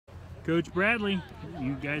Coach Bradley,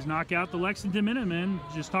 you guys knock out the Lexington Minutemen.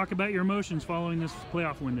 Just talk about your emotions following this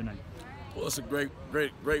playoff win tonight. Well, it's a great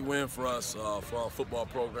win for us, for our football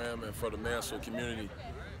program and for the Mansfield community.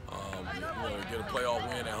 To get a playoff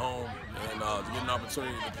win at home and to get an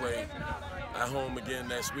opportunity to play at home again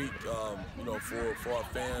next week, for our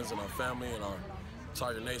fans and our family and our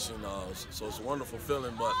Tiger Nation. So it's a wonderful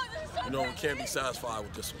feeling, but, we can't be satisfied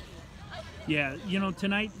with this one. Yeah,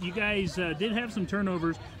 tonight you guys did have some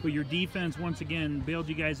turnovers, but your defense once again bailed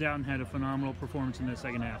you guys out and had a phenomenal performance in the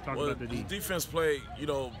second half. Talk about the defense. The defense played,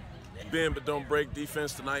 bend but don't break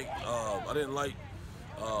defense tonight. I didn't like,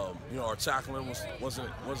 our tackling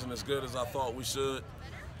wasn't as good as I thought we should,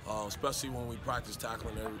 especially when we practice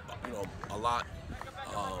tackling, a lot.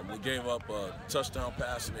 We gave up a touchdown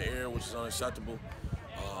pass in the air, which is unacceptable.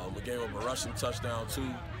 We gave up a rushing touchdown too.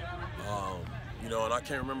 And I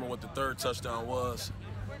can't remember what the third touchdown was,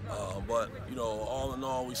 but all in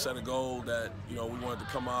all, we set a goal that we wanted to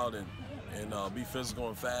come out and be physical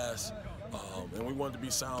and fast, and we wanted to be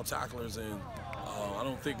sound tacklers. And I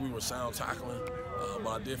don't think we were sound tackling, but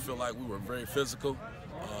I did feel like we were very physical,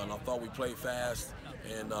 and I thought we played fast,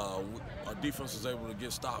 and our defense was able to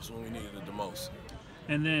get stops when we needed it the most.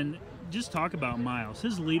 And then just talk about Miles,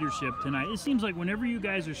 his leadership tonight. It seems like whenever you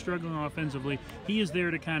guys are struggling offensively, he is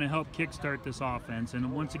there to kind of help kickstart this offense.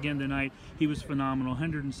 And once again tonight, he was phenomenal,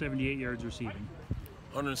 178 yards receiving.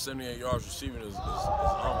 178 yards receiving is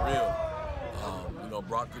unreal.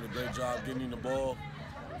 Brock did a great job getting him the ball.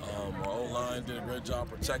 Our O-line did a great job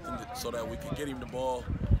protecting it so that we could get him the ball.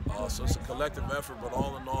 So it's a collective effort, but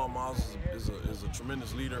all in all, Miles is a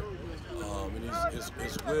tremendous leader. And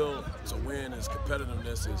his will to win, his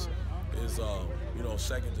competitiveness is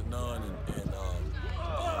second to none.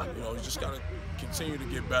 And he's just got to continue to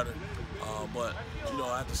get better. But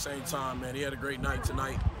at the same time, man, he had a great night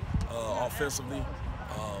tonight offensively.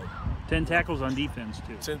 10 tackles on defense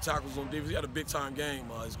too. 10 tackles on defense. He had a big-time game.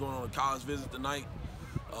 He's going on a college visit tonight,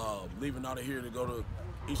 leaving out of here to go to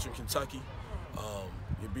Eastern Kentucky.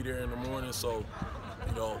 He'll be there in the morning, so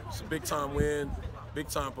it's a big-time win,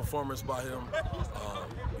 big-time performance by him.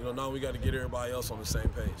 Now we got to get everybody else on the same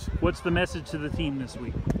page. What's the message to the team this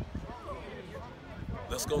week?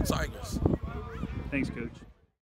 Let's go Tigers. Thanks, Coach.